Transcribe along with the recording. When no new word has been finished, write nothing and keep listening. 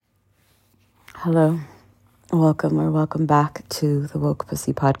Hello, welcome back to the Woke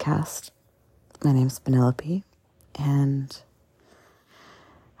Pussy podcast. My name's Penelope, and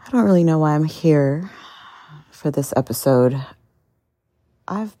I don't really know why I'm here for this episode.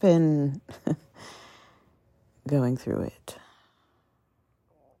 I've been going through it.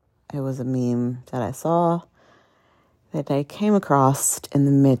 It was a meme that I saw that I came across in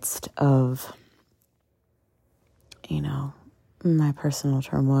the midst of, my personal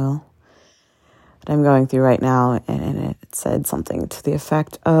turmoil that I'm going through right now, and it said something to the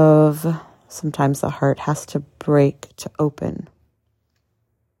effect of sometimes the heart has to break to open.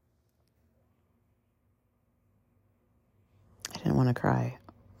 I didn't want to cry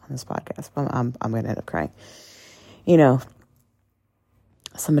on this podcast, but I'm going to end up crying.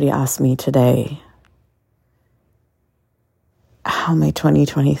 Somebody asked me today how my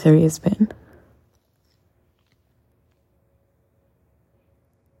 2023 has been.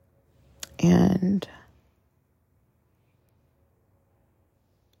 And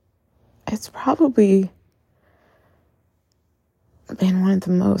it's probably been one of the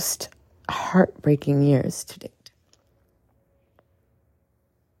most heartbreaking years to date.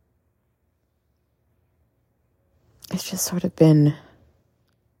 It's just sort of been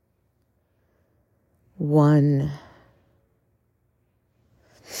one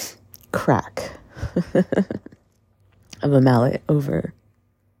crack of a mallet over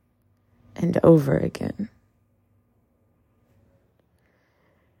and over again.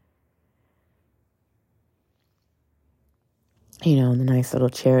 And the nice little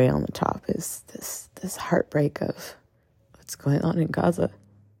cherry on the top is this heartbreak of what's going on in Gaza.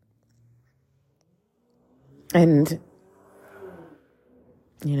 And,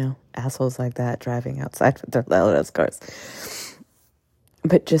 assholes like that driving outside with their loud cars.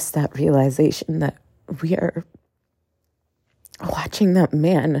 But just that realization that we are watching that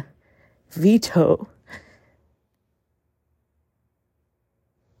man veto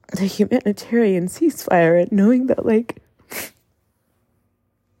the humanitarian ceasefire and knowing that,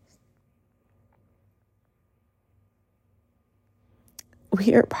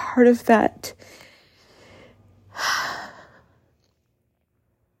 we are part of that.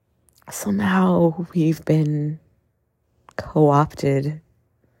 Somehow we've been co-opted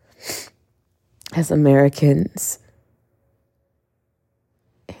as Americans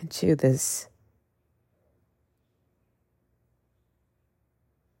into this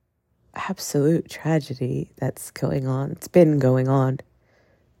absolute tragedy that's going on. It's been going on.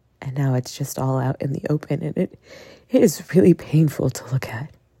 And now it's just all out in the open. And it is really painful to look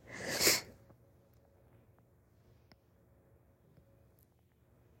at.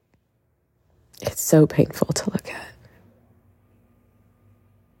 It's so painful to look at.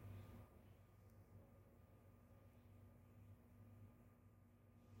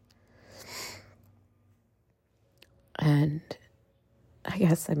 And I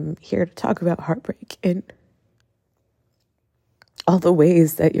guess I'm here to talk about heartbreak and all the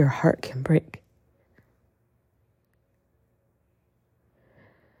ways that your heart can break.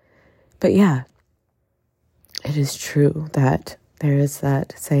 But yeah, it is true that there is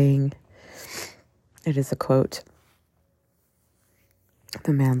that saying. It is a quote.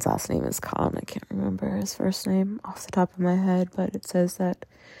 The man's last name is Khan. I can't remember his first name off the top of my head, but it says that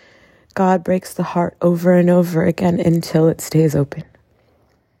God breaks the heart over and over again until it stays open.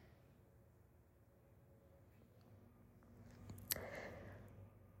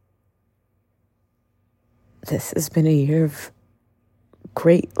 This has been a year of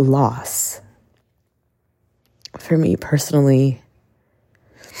great loss for me personally.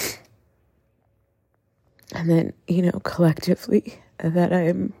 And then, collectively, that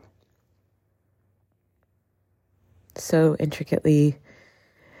I'm so intricately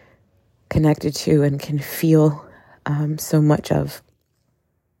connected to and can feel so much of.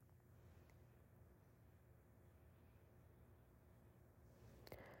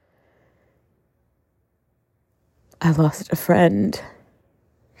 I lost a friend.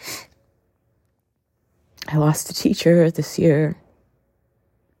 I lost a teacher this year.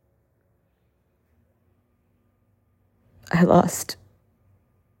 I lost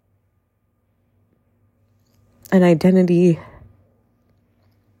an identity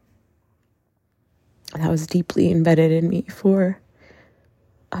that was deeply embedded in me for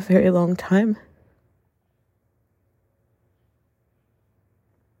a very long time.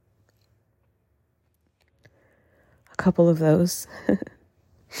 A couple of those.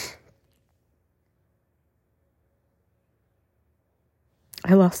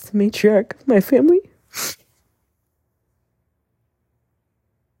 I lost the matriarch of my family.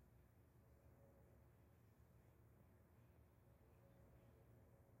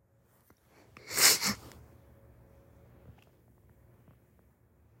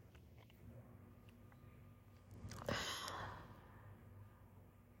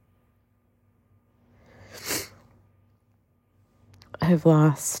 I've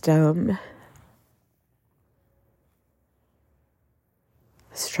lost the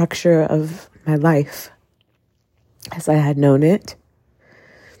structure of my life as I had known it.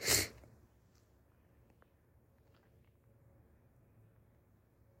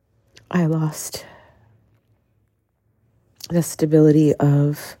 I lost the stability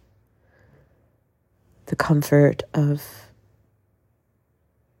of the comfort of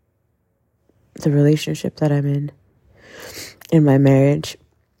the relationship that I'm in my marriage.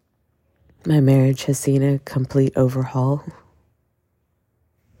 My marriage has seen a complete overhaul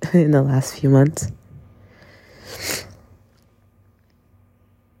in the last few months.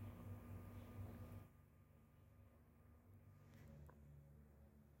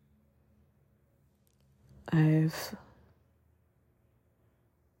 I've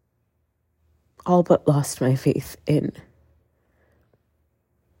all but lost my faith in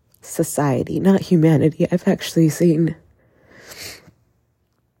society, not humanity. I've actually seen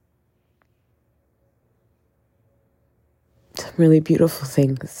some really beautiful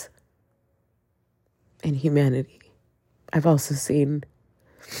things in humanity. I've also seen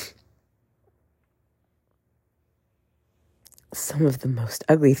some of the most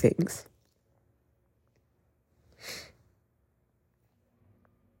ugly things.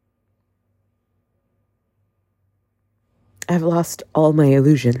 I've lost all my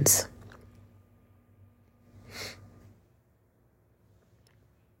illusions.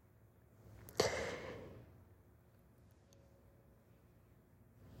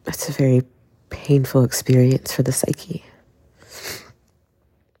 It's a very painful experience for the psyche.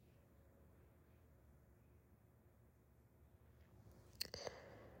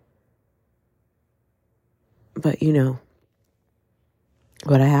 But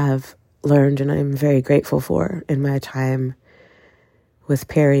what I have learned, and I'm very grateful for in my time with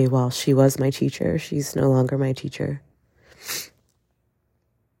Perry while she was my teacher. She's no longer my teacher.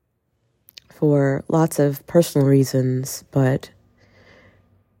 For lots of personal reasons, but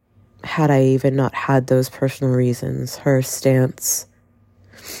had I even not had those personal reasons, her stance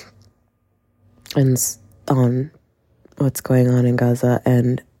on what's going on in Gaza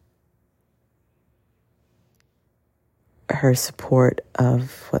and her support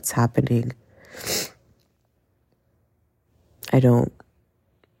of what's happening,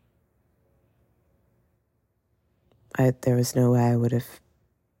 there was no way I would have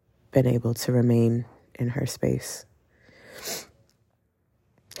been able to remain in her space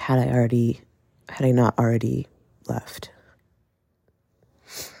had I not already left.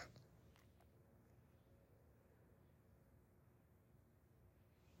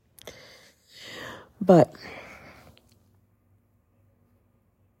 But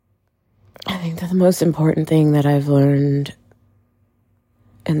I think that the most important thing that I've learned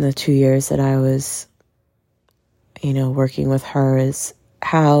in the 2 years that I was, working with her is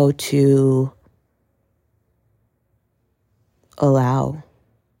how to allow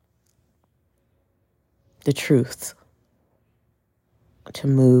the truth to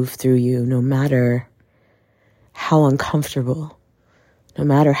move through you, no matter how uncomfortable, no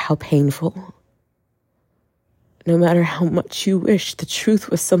matter how painful, no matter how much you wish the truth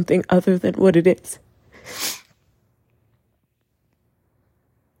was something other than what it is.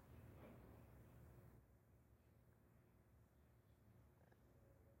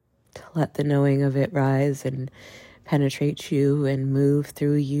 To let the knowing of it rise and penetrate you and move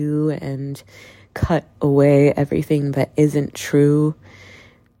through you and cut away everything that isn't true.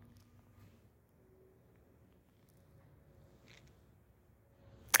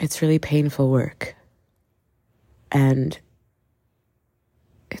 It's really painful work. And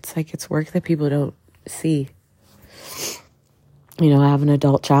it's work that people don't see. I have an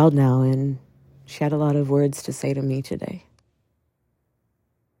adult child now, and she had a lot of words to say to me today.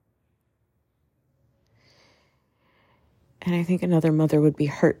 And I think another mother would be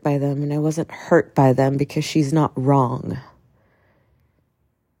hurt by them, and I wasn't hurt by them because she's not wrong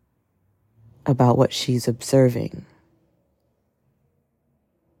about what she's observing.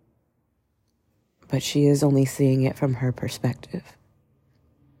 But she is only seeing it from her perspective.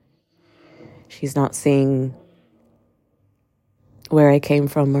 She's not seeing where I came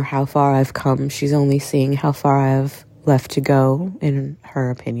from or how far I've come. She's only seeing how far I've left to go, in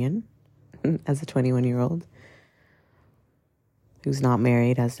her opinion, as a 21-year-old who's not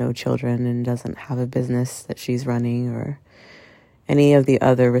married, has no children, and doesn't have a business that she's running or any of the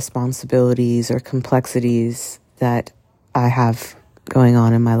other responsibilities or complexities that I have going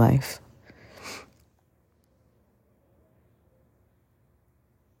on in my life.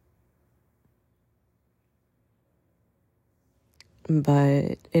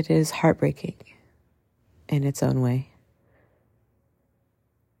 But it is heartbreaking in its own way.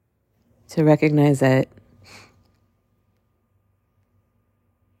 to recognize that,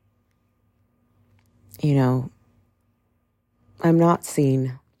 I'm not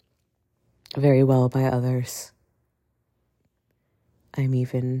seen very well by others. I'm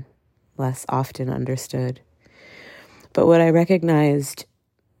even less often understood. But what I recognized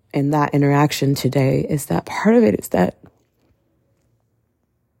in that interaction today is that part of it is that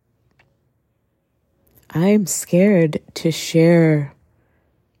I'm scared to share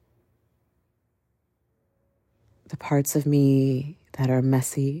the parts of me that are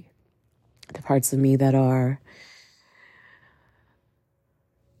messy, the parts of me that are,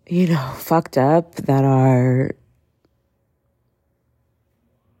 fucked up, that are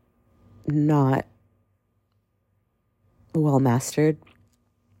not well mastered,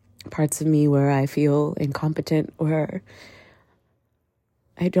 parts of me where I feel incompetent, where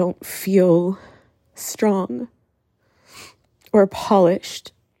I don't feel strong or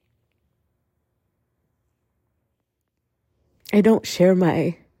polished. I don't share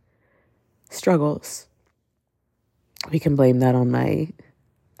my struggles. We can blame that on my,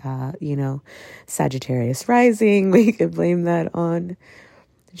 Sagittarius rising. We could blame that on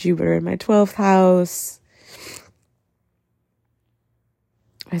Jupiter in my 12th house.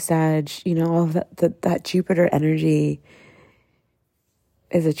 I Sag, all that Jupiter energy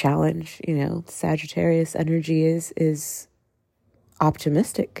is a challenge. Sagittarius energy is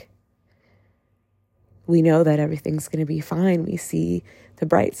optimistic. We know that everything's going to be fine. We see the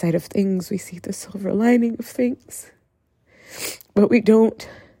bright side of things. We see the silver lining of things. But we don't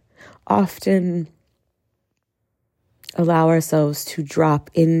often allow ourselves to drop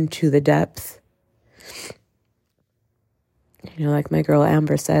into the depth. Like my girl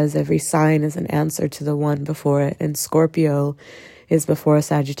Amber says, every sign is an answer to the one before it. And Scorpio is before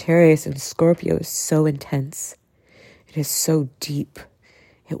Sagittarius, and Scorpio is so intense. It is so deep.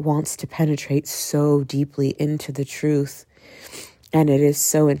 It wants to penetrate so deeply into the truth. And it is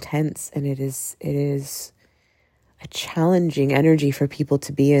so intense, and it is a challenging energy for people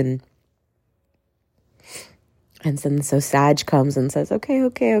to be in. And then so Sag comes and says,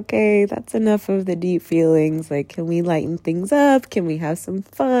 okay, that's enough of the deep feelings. Like, can we lighten things up? Can we have some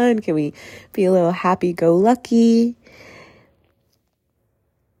fun? Can we be a little happy-go-lucky?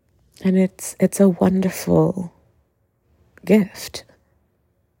 And it's a wonderful gift.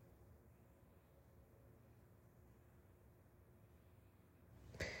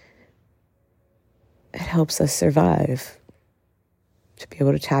 It helps us survive, to be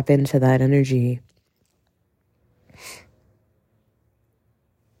able to tap into that energy.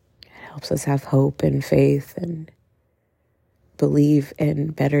 It helps us have hope and faith and believe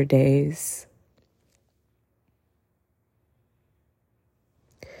in better days.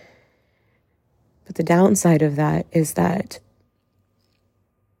 But the downside of that is that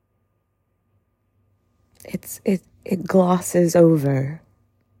it glosses over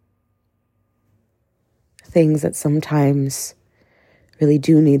things that sometimes really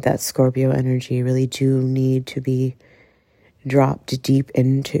do need that Scorpio energy, really do need to be dropped deep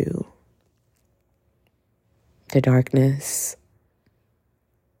into the darkness,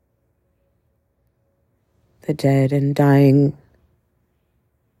 the dead and dying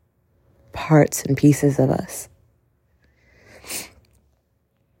parts and pieces of us.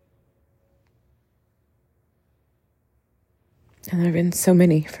 And there have been so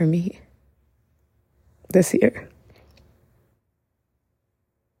many for me this year.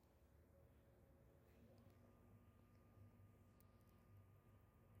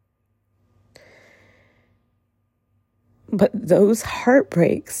 But those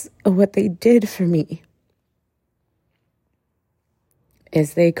heartbreaks, what they did for me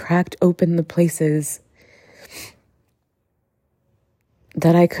is they cracked open the places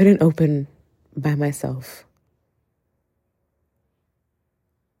that I couldn't open by myself.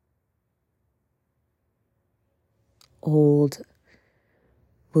 Old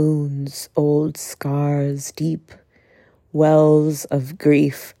wounds, old scars, deep wells of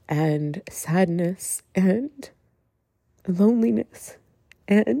grief and sadness and loneliness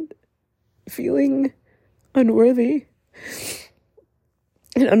and feeling unworthy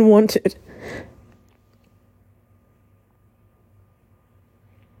and unwanted.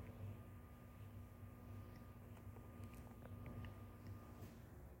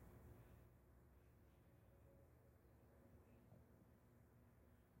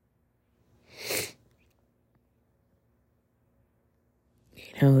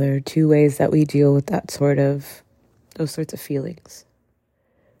 There are two ways that we deal with those sorts of feelings,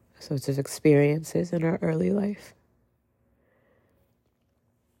 those sorts of experiences in our early life.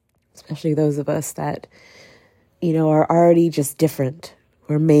 Especially those of us that, are already just different.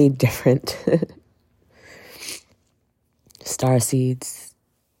 We're made different. Starseeds,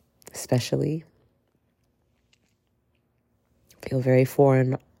 especially, feel very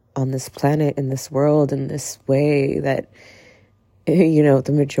foreign on this planet, in this world, in this way that,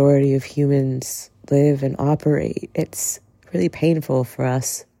 the majority of humans live and operate. It's really painful for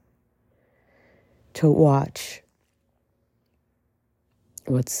us to watch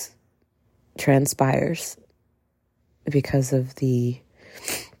what's transpires because of the,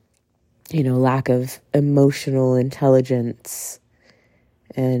 lack of emotional intelligence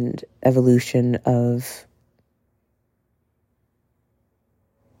and evolution of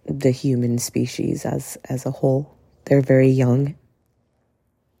the human species as a whole. They're very young.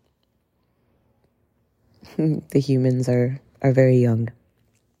 The humans are very young.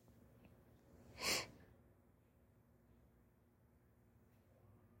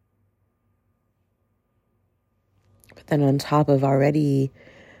 But then on top of already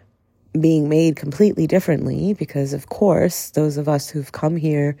being made completely differently, because of course, those of us who've come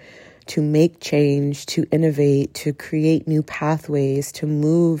here to make change, to innovate, to create new pathways, to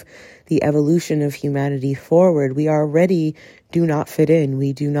move the evolution of humanity forward, we already do not fit in.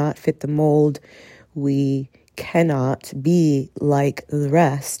 We do not fit the mold. We cannot be like the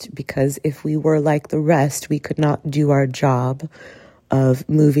rest, because if we were like the rest, we could not do our job of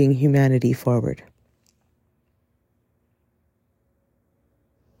moving humanity forward.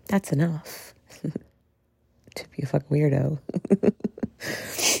 That's enough to be a fucking weirdo.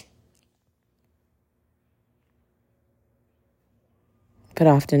 But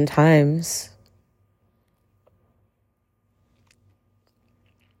oftentimes,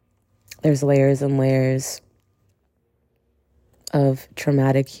 there's layers and layers of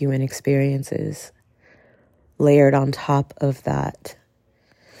traumatic human experiences layered on top of that.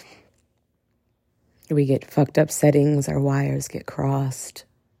 We get fucked up settings, our wires get crossed,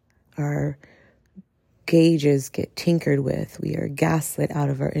 our gauges get tinkered with, we are gaslit out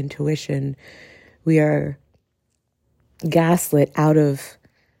of our intuition, we are gaslit out of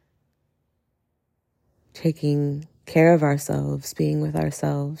taking care of ourselves, being with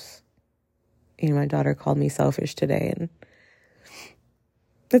ourselves. My daughter called me selfish today, and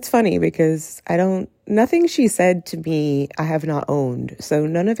it's funny because nothing she said to me I have not owned, so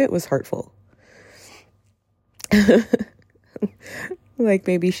none of it was hurtful. Like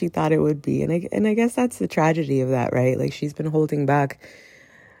maybe she thought it would be, and I guess that's the tragedy of that, right? Like she's been holding back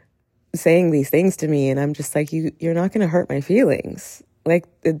saying these things to me, and I'm just like, you're not going to hurt my feelings. Like,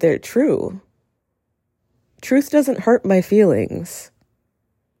 they're true. Truth doesn't hurt my feelings.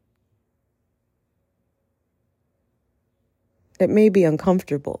 It may be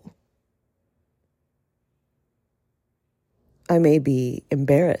uncomfortable. I may be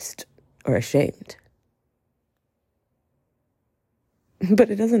embarrassed or ashamed.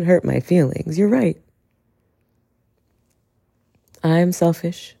 But it doesn't hurt my feelings. You're right. I'm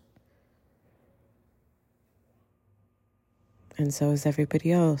selfish. And so is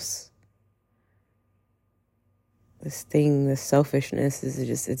everybody else. This selfishness is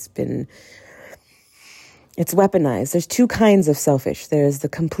just, it's weaponized. There's two kinds of selfish. There's the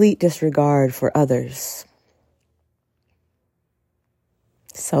complete disregard for others.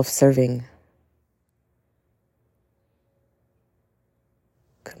 Self-serving.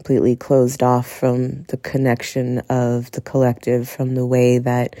 Completely closed off from the connection of the collective, from the way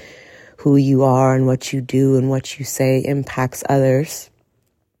that who you are and what you do and what you say impacts others.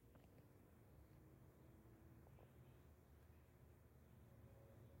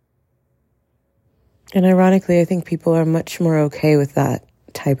 And ironically, I think people are much more okay with that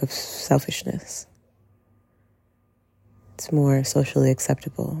type of selfishness. It's more socially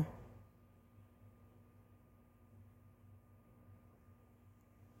acceptable.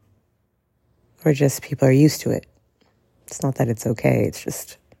 Or just people are used to it. It's not that it's okay,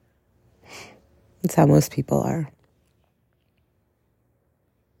 it's how most people are.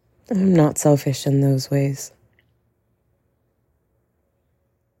 I'm not selfish in those ways.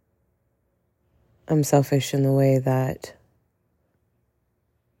 I'm selfish in the way that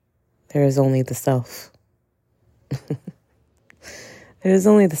there is only the self. There is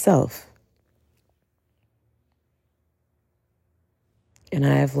only the self. And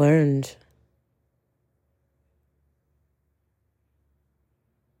I have learned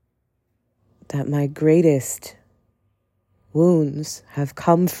that my greatest wounds have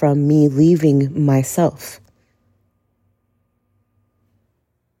come from me leaving myself.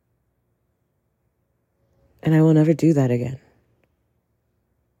 And I will never do that again.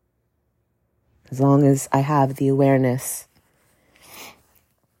 As long as I have the awareness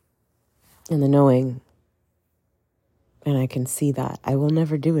and the knowing And I can see that I will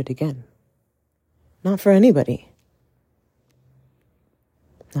never do it again. Not for anybody.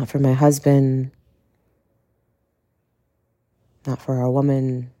 Not for my husband. Not for our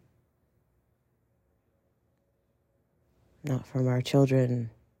woman. Not from our children.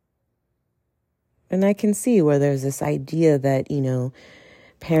 And I can see where there's this idea that,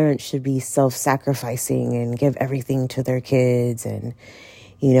 parents should be self-sacrificing and give everything to their kids and,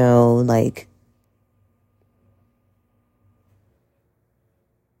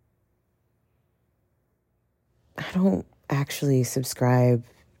 I don't actually subscribe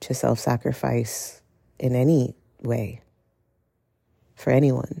to self-sacrifice in any way for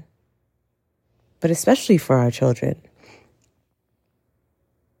anyone, but especially for our children.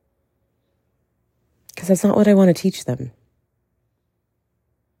 Because that's not what I want to teach them.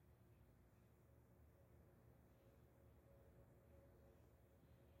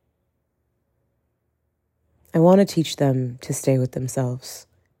 I want to teach them to stay with themselves,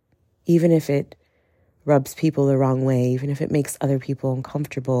 even if it rubs people the wrong way, even if it makes other people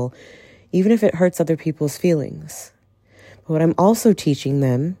uncomfortable, even if it hurts other people's feelings. But what I'm also teaching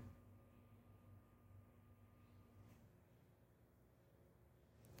them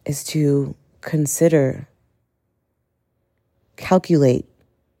is to consider, calculate,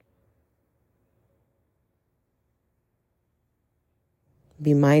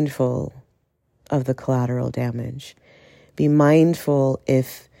 be mindful of the collateral damage. Be mindful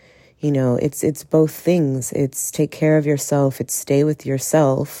if, it's both things. It's take care of yourself, it's stay with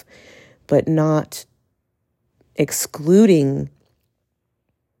yourself, but not excluding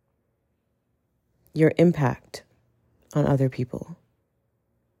your impact on other people.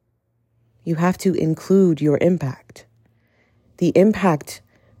 You have to include your impact. The impact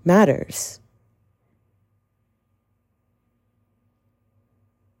matters.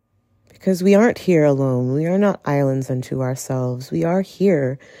 Because we aren't here alone. We are not islands unto ourselves. We are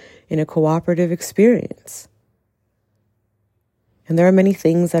here in a cooperative experience. And there are many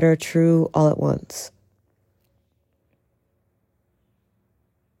things that are true all at once.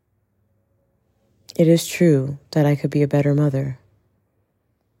 It is true that I could be a better mother.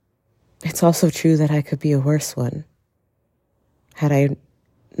 It's also true that I could be a worse one had I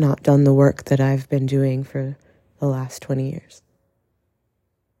not done the work that I've been doing for the last 20 years.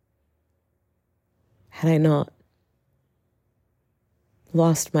 Had I not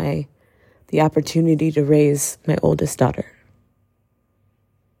lost the opportunity to raise my oldest daughter.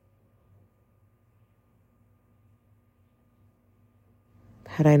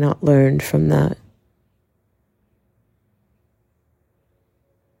 Had I not learned from that.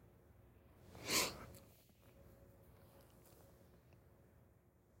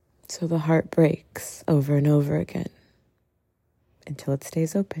 So the heart breaks over and over again until it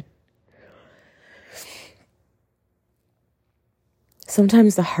stays open.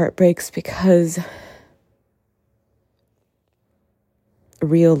 Sometimes the heart breaks because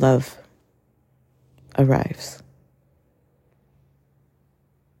real love arrives.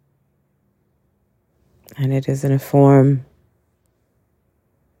 And it is in a form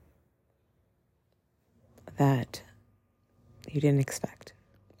that you didn't expect.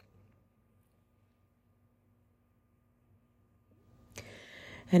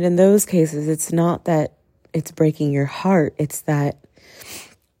 And in those cases, it's not that it's breaking your heart, it's that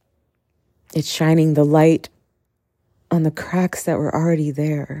it's shining the light on the cracks that were already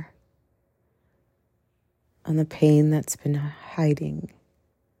there, on the pain that's been hiding,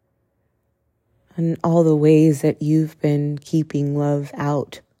 on all the ways that you've been keeping love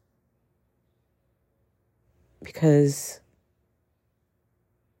out because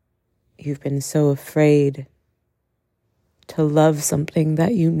you've been so afraid to love something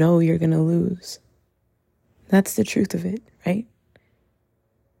that you know you're going to lose. That's the truth of it, right?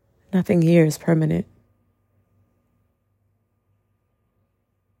 Nothing here is permanent.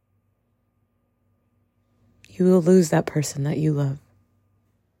 You will lose that person that you love.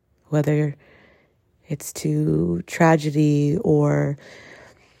 Whether it's to tragedy or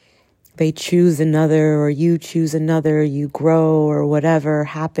they choose another or you choose another, you grow or whatever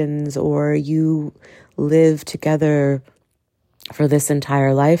happens, or you live together for this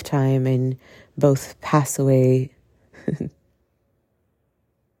entire lifetime and both pass away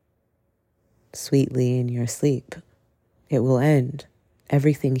sweetly in your sleep. It will end.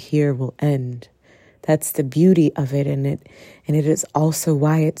 Everything here will end. That's the beauty of it, and it is also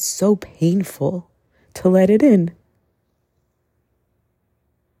why it's so painful to let it in.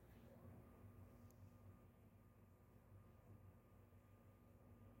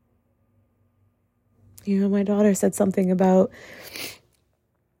 My daughter said something about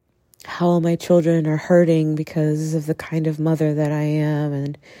how all my children are hurting because of the kind of mother that I am,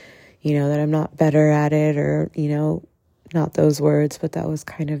 and, that I'm not better at it, or, not those words, but that was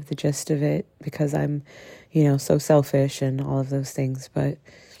kind of the gist of it, because I'm, so selfish and all of those things. But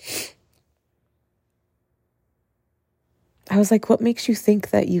I was like, what makes you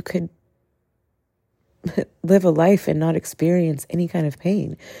think that you could live a life and not experience any kind of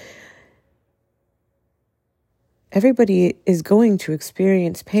pain? Everybody is going to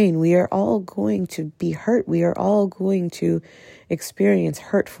experience pain. We are all going to be hurt. We are all going to experience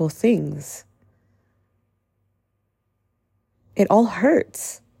hurtful things. It all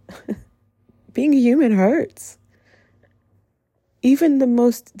hurts. Being human hurts. Even the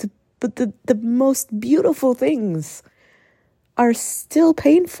most beautiful things are still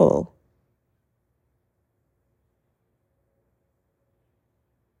painful.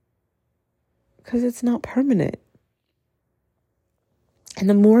 Because it's not permanent. And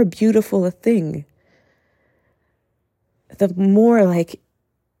the more beautiful a thing, the more like,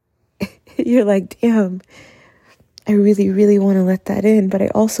 you're like, damn, I really, really want to let that in, but I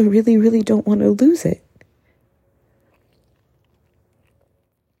also really, really don't want to lose it.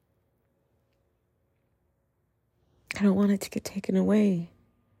 I don't want it to get taken away.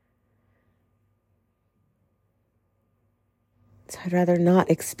 So I'd rather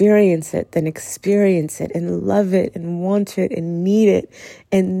not experience it than experience it and love it and want it and need it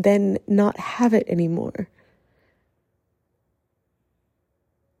and then not have it anymore.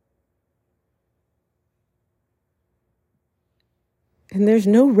 And there's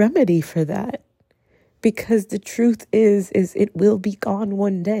no remedy for that, because the truth is it will be gone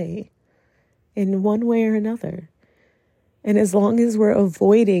one day in one way or another. And as long as we're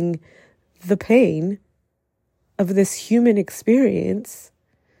avoiding the pain of this human experience,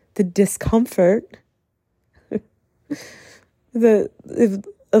 the discomfort, the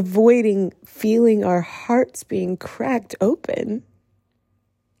avoiding feeling our hearts being cracked open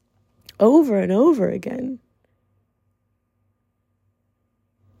over and over again,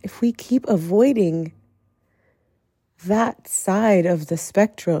 if we keep avoiding that side of the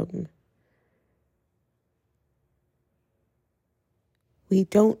spectrum, we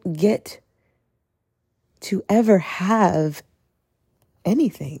don't get to ever have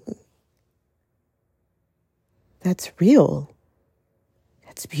anything that's real,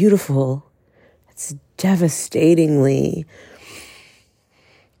 that's beautiful, that's devastatingly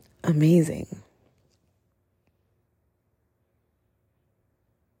amazing.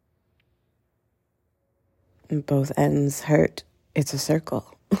 And both ends hurt. It's a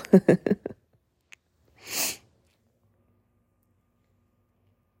circle. The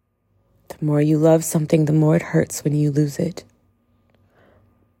more you love something, the more it hurts when you lose it.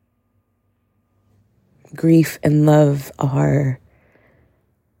 Grief and love are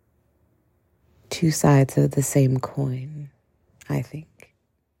two sides of the same coin, I think.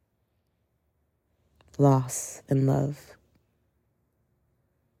 Loss and love.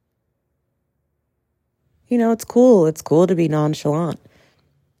 It's cool. It's cool to be nonchalant.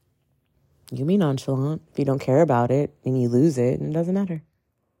 You can be nonchalant if you don't care about it and you lose it, and it doesn't matter.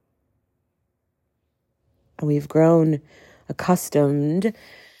 And we've grown accustomed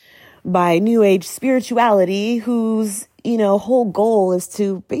by New Age spirituality, whose, whole goal is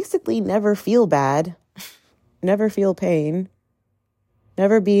to basically never feel bad, never feel pain,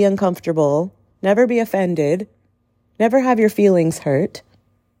 never be uncomfortable, never be offended, never have your feelings hurt.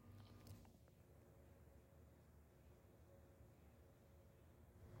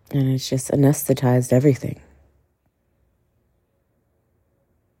 And it's just anesthetized everything.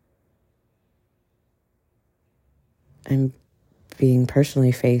 I'm being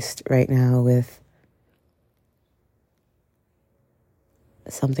personally faced right now with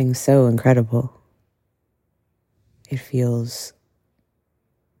something so incredible. It feels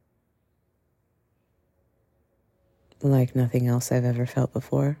like nothing else I've ever felt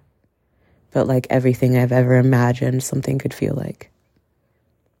before, but like everything I've ever imagined something could feel like.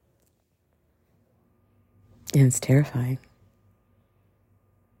 And it's terrifying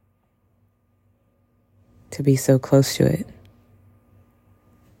to be so close to it.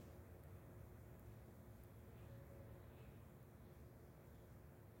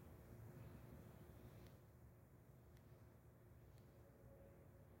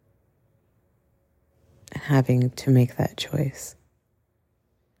 And having to make that choice.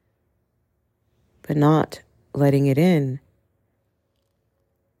 But not letting it in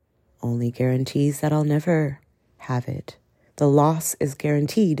only guarantees that I'll never have it. The loss is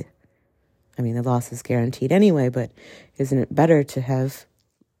guaranteed. I mean, the loss is guaranteed anyway, but isn't it better to have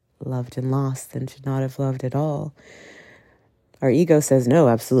loved and lost than to not have loved at all? Our ego says, no,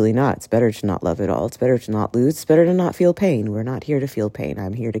 absolutely not. It's better to not love at all. It's better to not lose. It's better to not feel pain. We're not here to feel pain.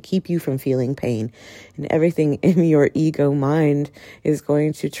 I'm here to keep you from feeling pain. And everything in your ego mind is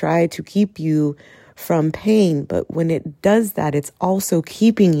going to try to keep you from pain. But when it does that, it's also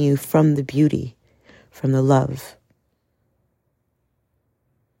keeping you from the beauty, from the love.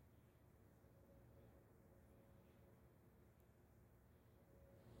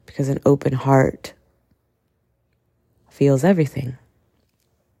 Because an open heart feels everything.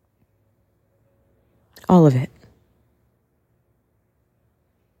 All of it.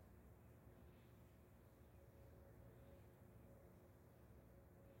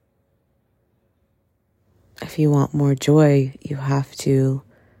 If you want more joy, you have to,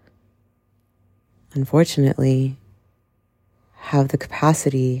 unfortunately, have the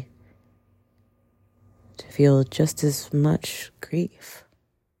capacity to feel just as much grief.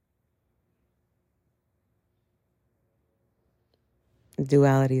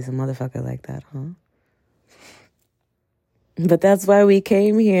 Duality is a motherfucker like that, huh? But that's why we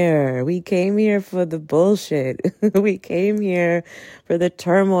came here. We came here for the bullshit. We came here for the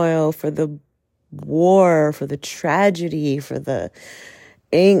turmoil, for the war, for the tragedy, for the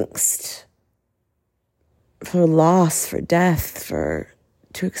angst, for loss, for death,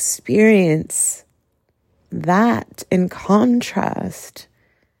 to experience that in contrast.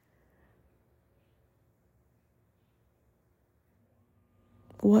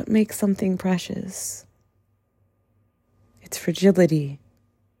 What makes something precious? It's fragility.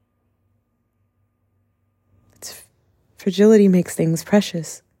 Fragility makes things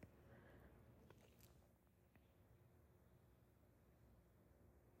precious.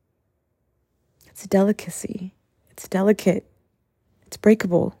 It's delicacy. It's delicate. It's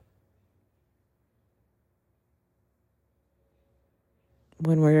breakable.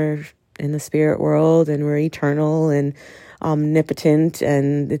 When we're in the spirit world and we're eternal and omnipotent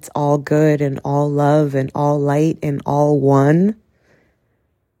and it's all good and all love and all light and all one,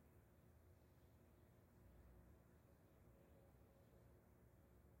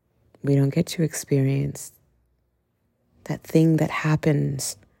 we don't get to experience that thing that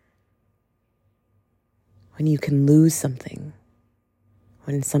happens when you can lose something,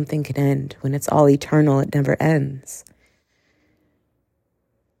 when something can end, when it's all eternal, it never ends.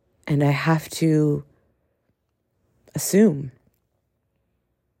 And I have to assume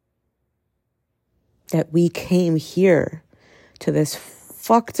that we came here to this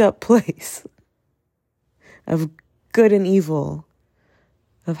fucked up place of good and evil,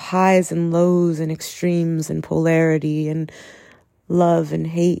 of highs and lows and extremes and polarity and love and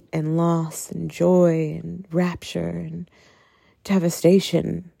hate and loss and joy and rapture and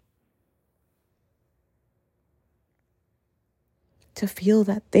devastation, to feel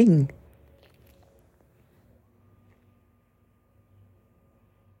that thing.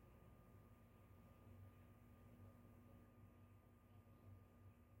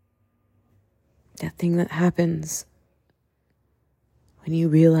 That thing that happens when you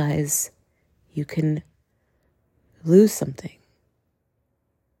realize you can lose something.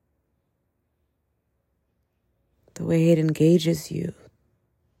 The way it engages you.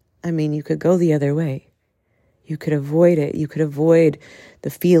 I mean, you could go the other way. You could avoid it. You could avoid the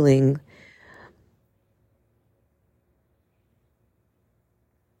feeling.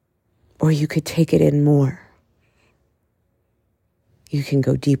 Or you could take it in more. You can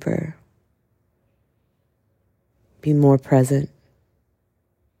go deeper. Be more present.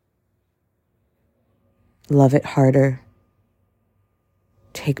 Love it harder.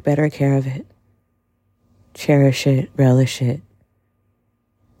 Take better care of it. Cherish it, relish it.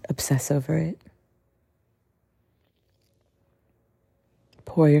 Obsess over it.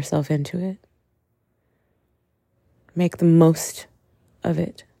 Pour yourself into it. Make the most of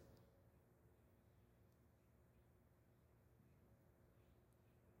it.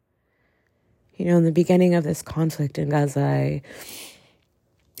 You know, in the beginning of this conflict in Gaza, I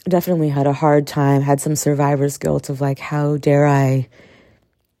definitely had a hard time, had some survivor's guilt of like, how dare I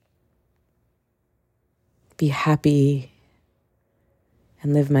be happy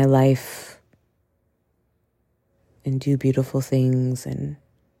and live my life and do beautiful things, and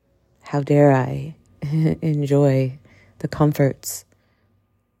how dare I enjoy the comforts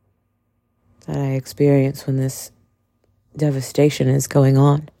that I experience when this devastation is going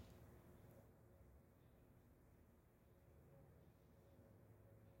on.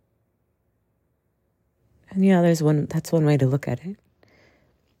 And yeah, that's one way to look at it.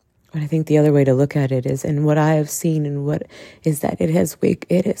 But I think the other way to look at it is, and what I have seen and what is that it has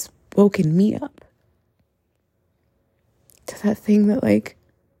woken me up to that thing that like,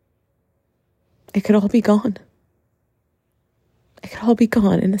 it could all be gone. It could all be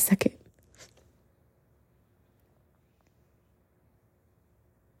gone in a second.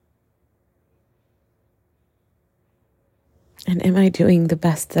 And am I doing the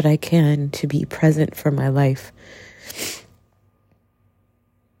best that I can to be present for my life?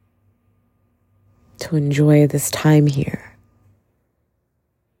 To enjoy this time here?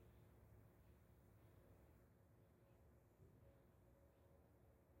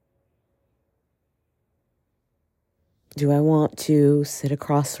 Do I want to sit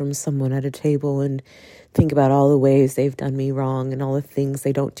across from someone at a table and think about all the ways they've done me wrong and all the things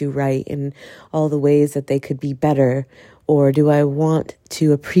they don't do right and all the ways that they could be better? Or do I want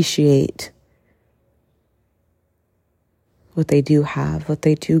to appreciate what they do have, what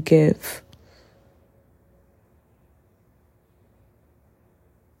they do give?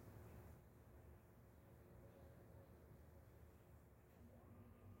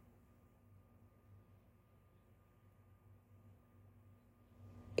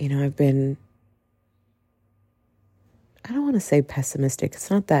 I've been, I don't want to say pessimistic. It's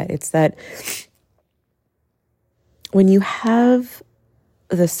not that. It's that when you have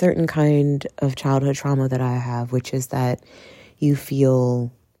the certain kind of childhood trauma that I have, which is that you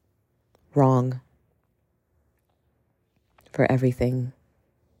feel wrong for everything,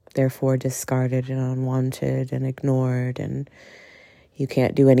 therefore discarded and unwanted and ignored, and you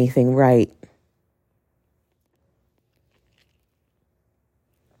can't do anything right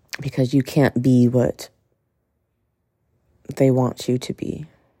because you can't be what they want you to be.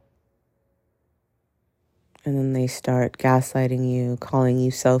 And then they start gaslighting you, calling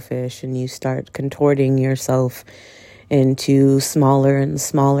you selfish, and you start contorting yourself into smaller and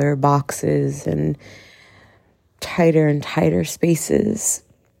smaller boxes and tighter spaces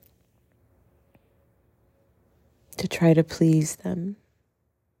to try to please them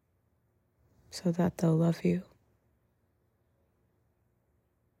so that they'll love you,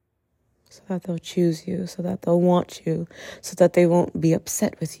 so that they'll choose you, so that they'll want you, so that they won't be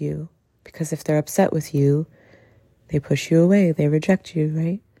upset with you. Because if they're upset with you, they push you away, they reject you,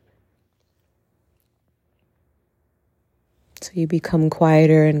 right? So you become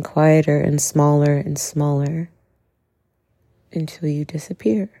quieter and quieter and smaller until you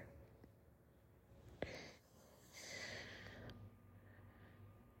disappear.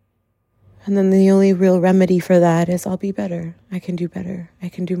 And then the only real remedy for that is I'll be better. I can do better. I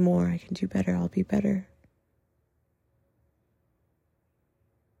can do more. I can do better. I'll be better.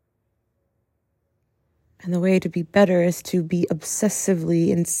 And the way to be better is to be obsessively,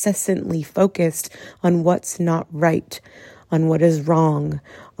 incessantly focused on what's not right, on what is wrong,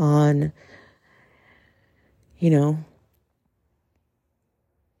 on,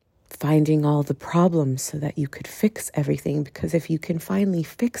 finding all the problems so that you could fix everything. Because if you can finally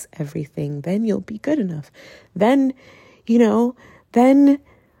fix everything, then you'll be good enough. Then, then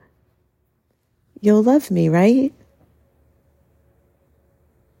you'll love me, right?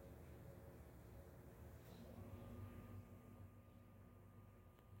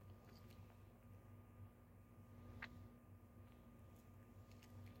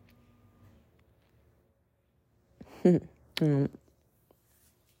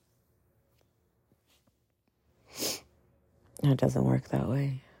 That doesn't work that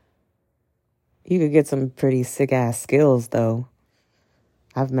way. You could get some pretty sick ass skills though.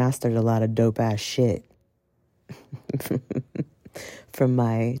 I've mastered a lot of dope ass shit from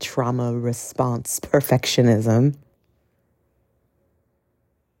my trauma response perfectionism.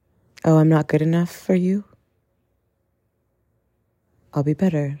 Oh, I'm not good enough for you? I'll be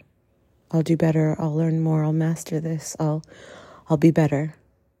better. I'll do better. I'll learn more. I'll master this. I'll be better.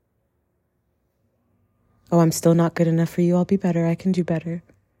 Oh, I'm still not good enough for you. I'll be better. I can do better.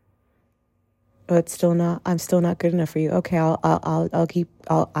 Oh, I'm still not good enough for you. Okay, I'm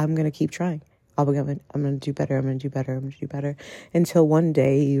going to keep trying. I'm going to do better. I'm going to do better. I'm going to do better. Until one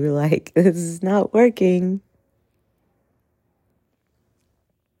day you're like, this is not working.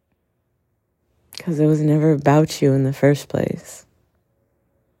 Because it was never about you in the first place.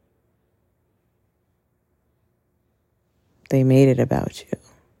 They made it about you.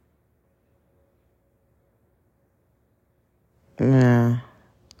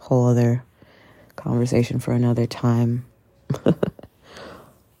 Whole other conversation for another time.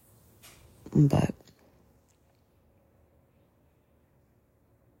 But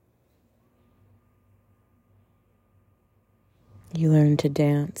you learn to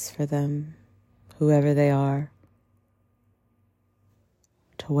dance for them, whoever they are,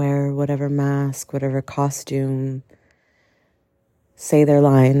 to wear whatever mask, whatever costume, say their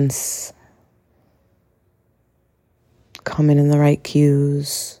lines, come in the right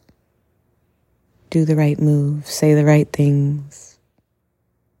cues, do the right moves, say the right things.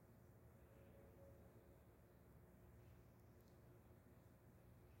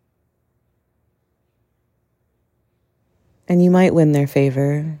 And you might win their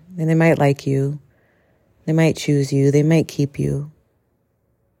favor, and they might like you. They might choose you. They might keep you.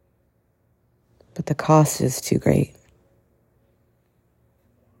 But the cost is too great.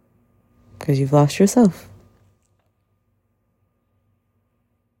 Because you've lost yourself.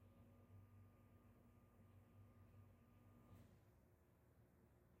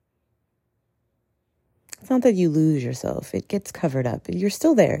 It's not that you lose yourself. It gets covered up. You're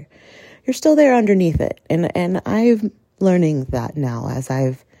still there. You're still there underneath it. And I'm learning that now as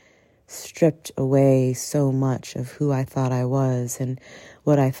I've stripped away so much of who I thought I was and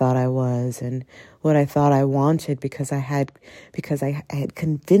what I thought I was and what I thought I wanted because I had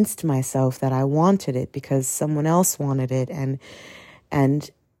convinced myself that I wanted it because someone else wanted it. And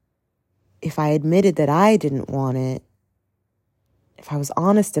if I admitted that I didn't want it, if I was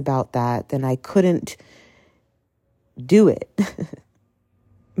honest about that, then I couldn't do it.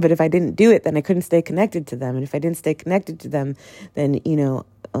 But if I didn't do it, then I couldn't stay connected to them. And if I didn't stay connected to them, then, it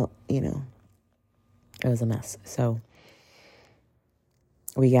was a mess. So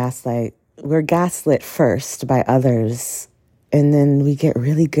we're gaslit first by others, and then we get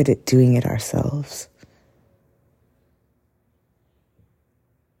really good at doing it ourselves.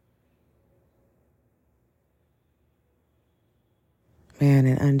 Man,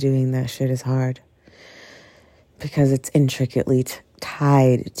 and undoing that shit is hard because it's intricately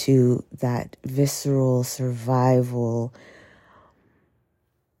tied to that visceral survival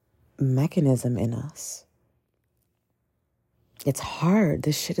mechanism in us. It's hard.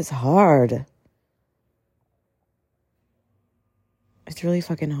 This shit is hard. It's really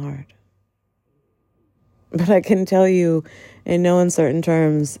fucking hard. But I can tell you in no uncertain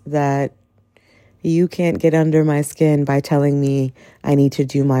terms that you can't get under my skin by telling me I need to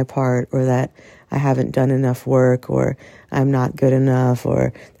do my part or that I haven't done enough work or I'm not good enough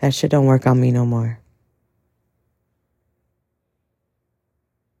or that shit don't work on me no more.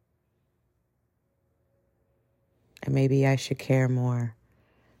 And maybe I should care more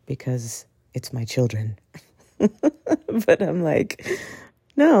because it's my children. But I'm like,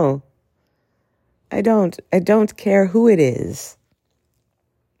 no, I don't. I don't care who it is.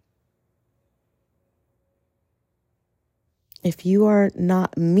 If you are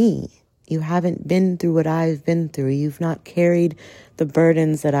not me, you haven't been through what I've been through. You've not carried the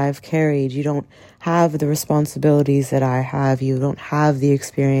burdens that I've carried. You don't have the responsibilities that I have. You don't have the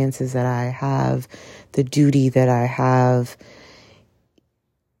experiences that I have, the duty that I have.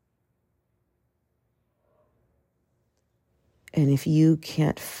 And if you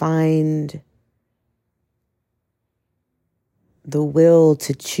can't find the will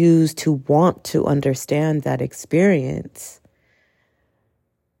to choose to want to understand that experience,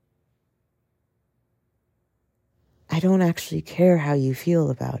 I don't actually care how you feel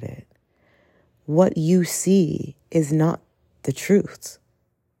about it. What you see is not the truth.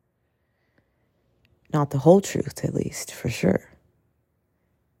 Not the whole truth, at least, for sure.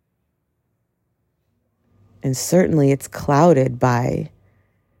 And certainly it's clouded by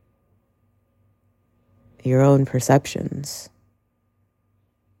your own perceptions,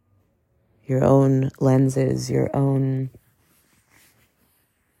 your own lenses, your own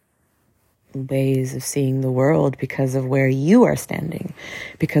ways of seeing the world because of where you are standing,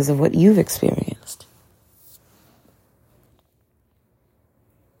 because of what you've experienced.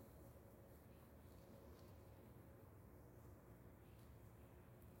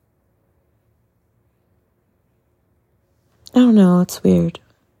 I don't know, it's weird.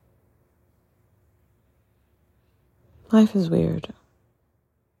 Life is weird.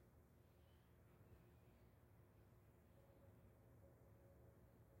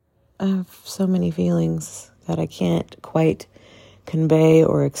 I have so many feelings that I can't quite convey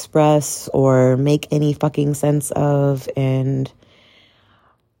or express or make any fucking sense of, and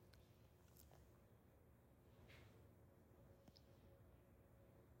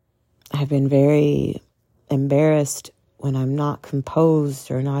I've been very embarrassed when I'm not composed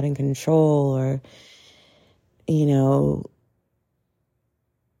or not in control or,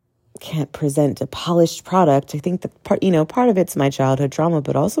 can't present a polished product. I think that part of it's my childhood trauma,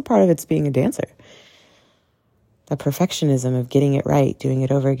 but also part of it's being a dancer. The perfectionism of getting it right, doing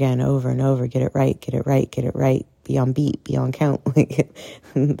it over again, over and over, get it right, be on beat, be on count. Like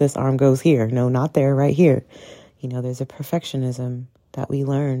this arm goes here. No, not there, right here. There's a perfectionism that we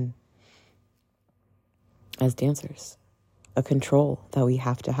learn as dancers, a control that we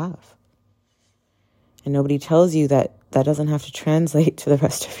have to have. And nobody tells you that doesn't have to translate to the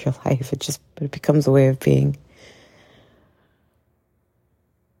rest of your life. It becomes a way of being.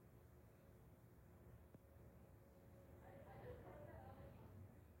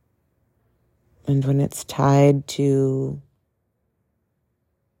 And when it's tied to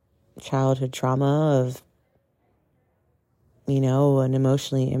childhood trauma of, an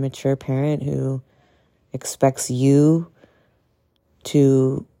emotionally immature parent who expects you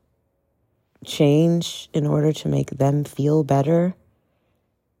to change in order to make them feel better.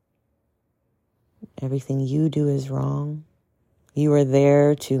 Everything you do is wrong. You are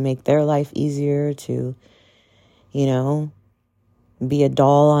there to make their life easier, to, be a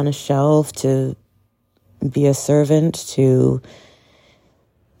doll on a shelf, to be a servant, to,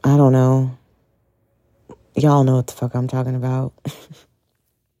 I don't know. Y'all know what the fuck I'm talking about.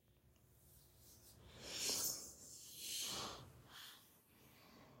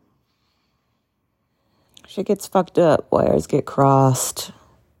 Shit gets fucked up. Wires get crossed.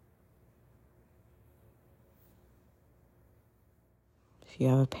 If you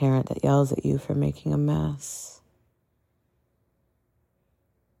have a parent that yells at you for making a mess,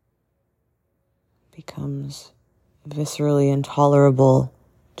 it becomes viscerally intolerable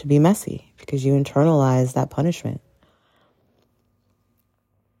to be messy because you internalize that punishment.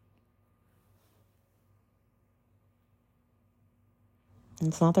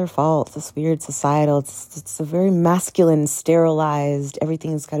 It's not their fault. It's this weird societal. It's a very masculine, sterilized.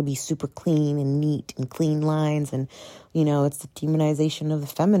 Everything's got to be super clean and neat and clean lines. And, it's the demonization of the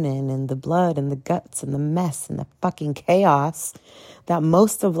feminine and the blood and the guts and the mess and the fucking chaos that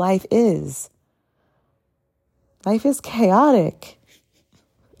most of life is. Life is chaotic.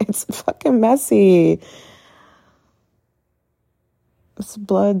 It's fucking messy. It's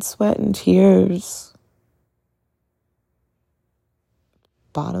blood, sweat, and tears.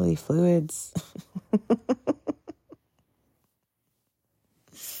 Bodily fluids.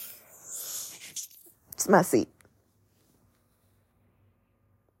 It's messy.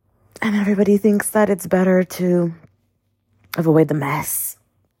 And everybody thinks that it's better to avoid the mess.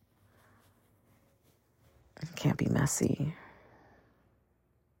 It can't be messy.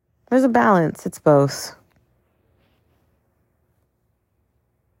 There's a balance. It's both.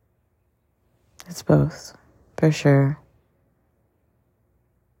 It's both, for sure.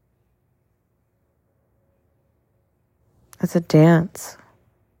 It's a dance.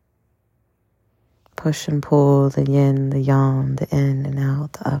 Push and pull, the yin, the yang, the in and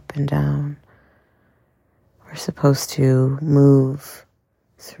out, the up and down. We're supposed to move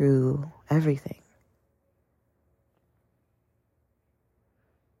through everything.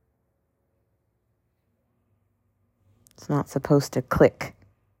 It's not supposed to click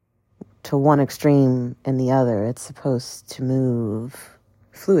to one extreme and the other. It's supposed to move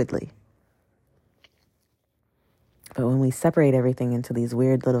fluidly. But when we separate everything into these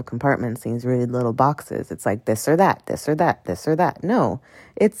weird little compartments, these weird little boxes, it's like this or that, this or that, this or that. No,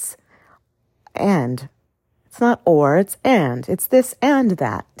 it's and. It's not or, it's and. It's this and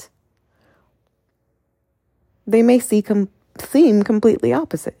that. They may seem completely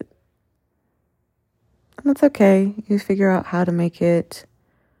opposite. And that's okay. You figure out how to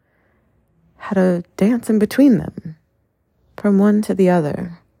dance in between them, from one to the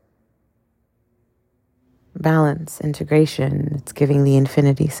other. Balance, integration, it's giving the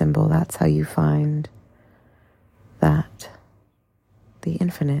infinity symbol. That's how you find that, the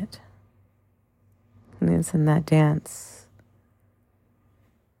infinite. And it's in that dance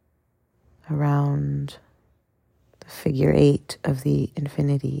around the figure 8 of the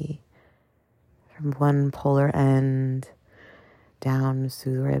infinity, from one polar end down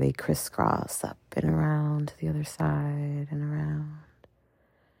to where they crisscross up and around to the other side and around.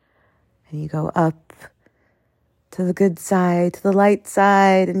 And you go up to the good side, to the light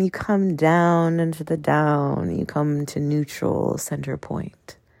side, and you come down into the down. You come to neutral center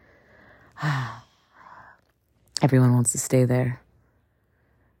point. Everyone wants to stay there.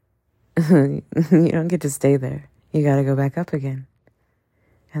 You don't get to stay there. You got to go back up again.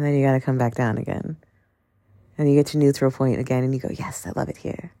 And then you got to come back down again. And you get to neutral point again, and you go, yes, I love it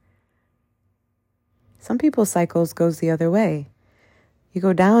here. Some people's cycles goes the other way. You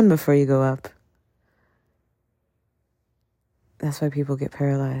go down before you go up. That's why people get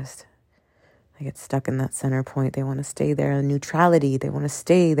paralyzed. They get stuck in that center point. They want to stay there in neutrality. They want to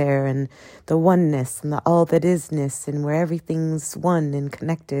stay there in the oneness and the all that isness and where everything's one and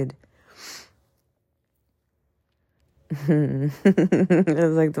connected. It's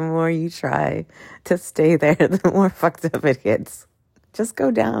like the more you try to stay there, the more fucked up it gets. Just go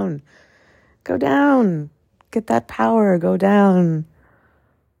down. Go down. Get that power. Go down.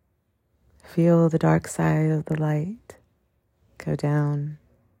 Feel the dark side of the light. Go down.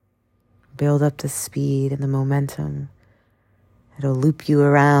 Build up the speed and the momentum. It'll loop you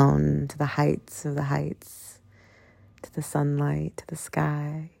around to the heights of the heights, to the sunlight, to the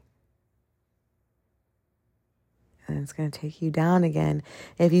sky. then it's going to take you down again.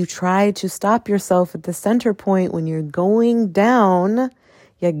 If you try to stop yourself at the center point when you're going down,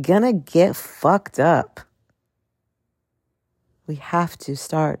 you're going to get fucked up. We have to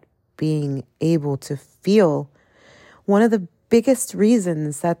start being able to feel. One of the biggest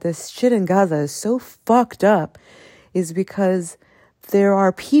reasons that this shit in Gaza is so fucked up is because there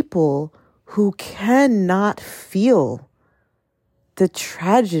are people who cannot feel the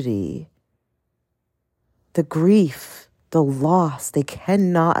tragedy, the grief, the loss. They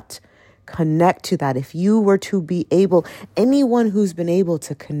cannot connect to that. If you were to be able, anyone who's been able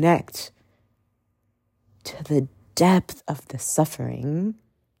to connect to the depth of the suffering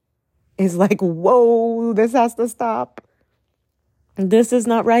is like, whoa, this has to stop. This is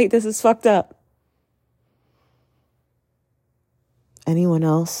not right. This is fucked up. Anyone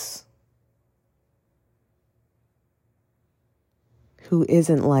else who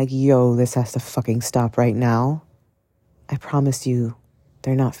isn't like, yo, this has to fucking stop right now, I promise you,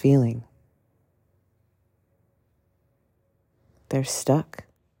 they're not feeling. They're stuck.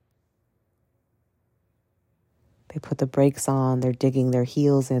 They put the brakes on, they're digging their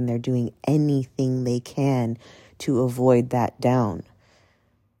heels in, they're doing anything they can to avoid that down.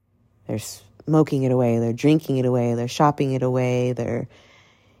 They're smoking it away, they're drinking it away, they're shopping it away, they're,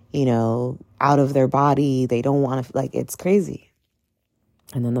 out of their body. They don't want to, it's crazy.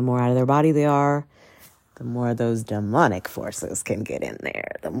 And then the more out of their body they are, the more those demonic forces can get in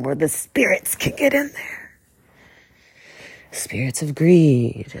there, the more the spirits can get in there. Spirits of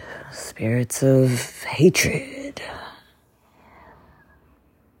greed, spirits of hatred.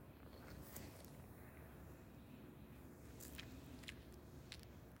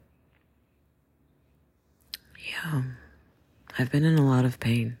 Yeah, I've been in a lot of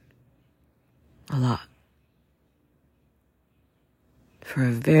pain. A lot. For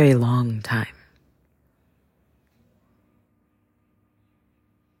a very long time.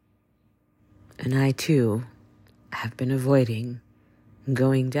 And I too have been avoiding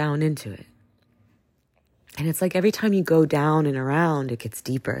going down into it. And it's like every time you go down and around, it gets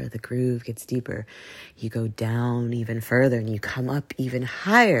deeper. The groove gets deeper. You go down even further and you come up even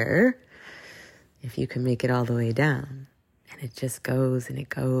higher if you can make it all the way down. And it just goes and it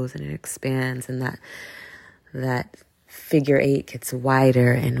goes and it expands. And that figure 8 gets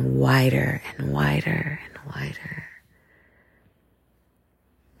wider and wider and wider and wider.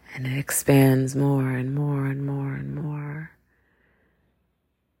 And it expands more and more and more and more.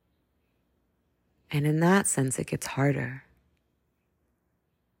 And in that sense, it gets harder.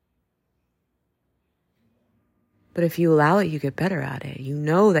 But if you allow it, you get better at it. You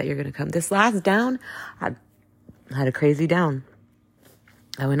know that you're going to come. This last down, I had a crazy down.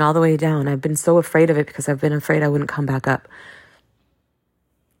 I went all the way down. I've been so afraid of it because I've been afraid I wouldn't come back up.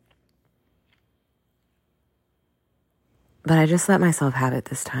 But I just let myself have it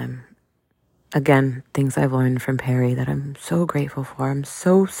this time. Again, things I've learned from Perry that I'm so grateful for. I'm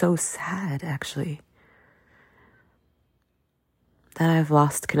so sad, actually, that I've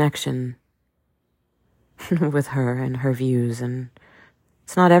lost connection with her and her views. And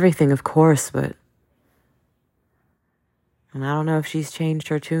it's not everything, of course, and I don't know if she's changed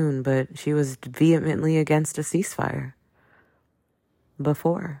her tune, but she was vehemently against a ceasefire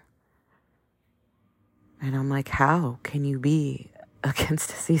before. And I'm like, how can you be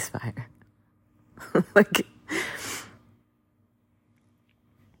against a ceasefire? I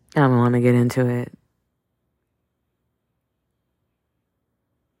don't want to get into it.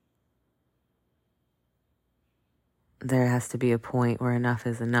 There has to be a point where enough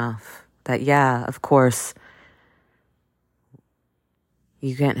is enough. That, yeah, of course,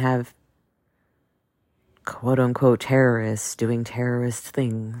 you can't have quote-unquote terrorists doing terrorist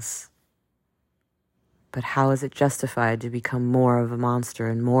things. But how is it justified to become more of a monster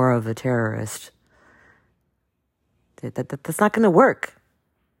and more of a terrorist? That's not going to work.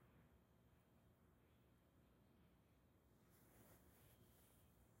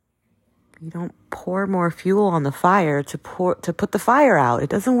 You don't pour more fuel on the fire to put the fire out. It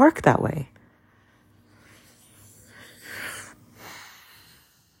doesn't work that way.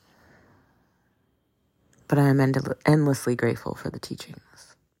 But I am endlessly grateful for the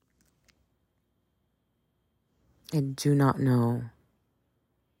teachings. I do not know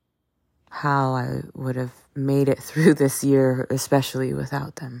how I would have made it through this year, especially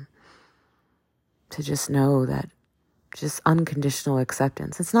without them. To just know that just unconditional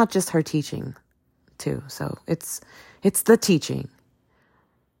acceptance. It's not just her teaching, too. So it's the teaching.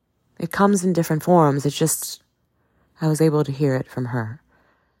 It comes in different forms. It's just I was able to hear it from her.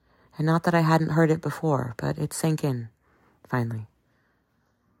 And not that I hadn't heard it before, but it sank in, finally.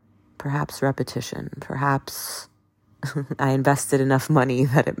 Perhaps repetition, perhaps I invested enough money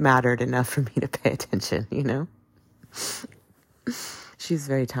that it mattered enough for me to pay attention, you know? She's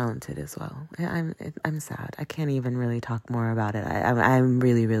very talented as well. I'm sad. I can't even really talk more about it. I'm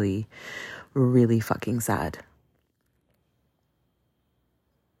really, really, really fucking sad.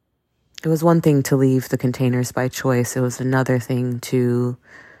 It was one thing to leave the containers by choice. It was another thing to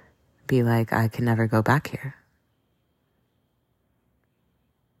be like, I can never go back here.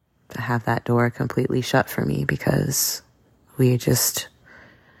 To have that door completely shut for me because we just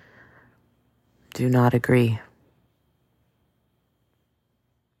do not agree.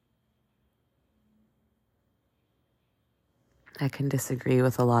 I can disagree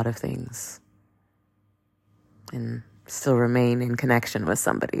with a lot of things and still remain in connection with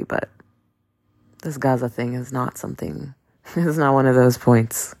somebody, but this Gaza thing is not something, it's not one of those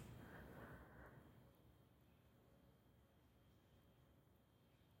points.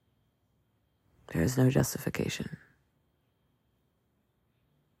 There is no justification.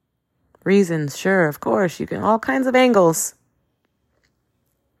 Reasons, sure, of course, you can, all kinds of angles.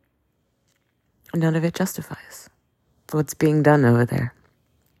 None of it justifies what's being done over there.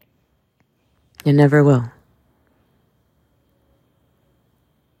 It never will.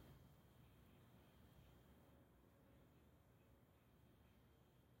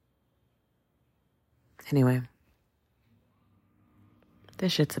 Anyway,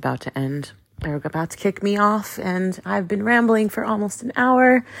 this shit's about to end. They're about to kick me off, and I've been rambling for almost an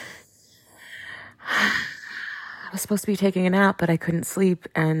hour. I was supposed to be taking a nap, but I couldn't sleep,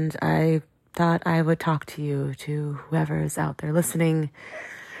 and I thought I would talk to you, to whoever is out there listening,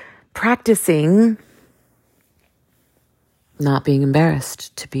 practicing not being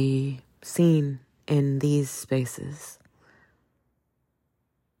embarrassed to be seen in these spaces.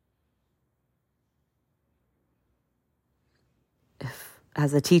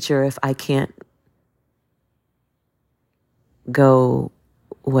 As a teacher, if I can't go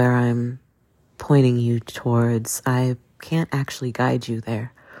where I'm pointing you towards, I can't actually guide you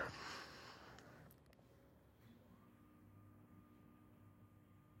there.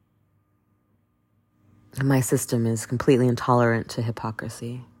 My system is completely intolerant to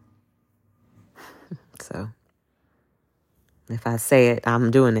hypocrisy. So, if I say it,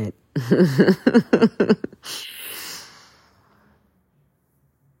 I'm doing it.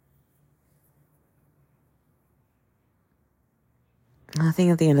 I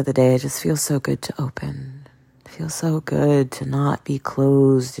think at the end of the day, it just feels so good to open. It feels so good to not be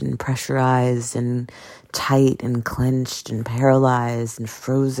closed and pressurized and tight and clenched and paralyzed and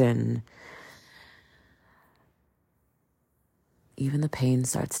frozen. Even the pain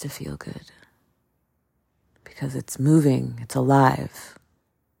starts to feel good because it's moving, it's alive.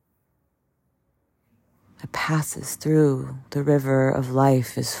 It passes through. The river of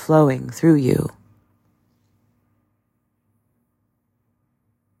life is flowing through you.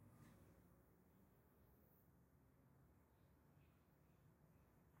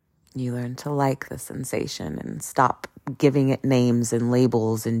 You learn to like the sensation and stop giving it names and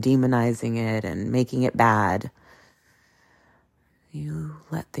labels and demonizing it and making it bad. You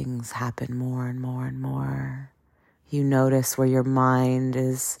let things happen more and more and more. You notice where your mind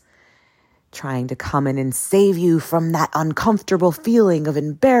is trying to come in and save you from that uncomfortable feeling of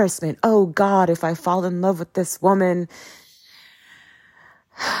embarrassment. Oh God, if I fall in love with this woman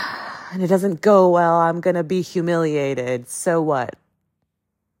and it doesn't go well, I'm going to be humiliated. So what?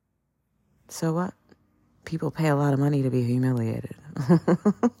 So what? People pay a lot of money to be humiliated.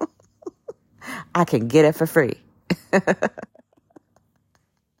 I can get it for free.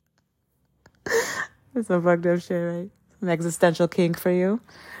 That's some fucked up shit, right? Some existential kink for you.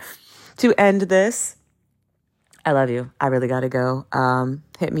 To end this, I love you. I really gotta go.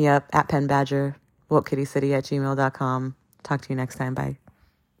 Hit me up at penbadger, wokekittycity@gmail.com. Talk to you next time. Bye.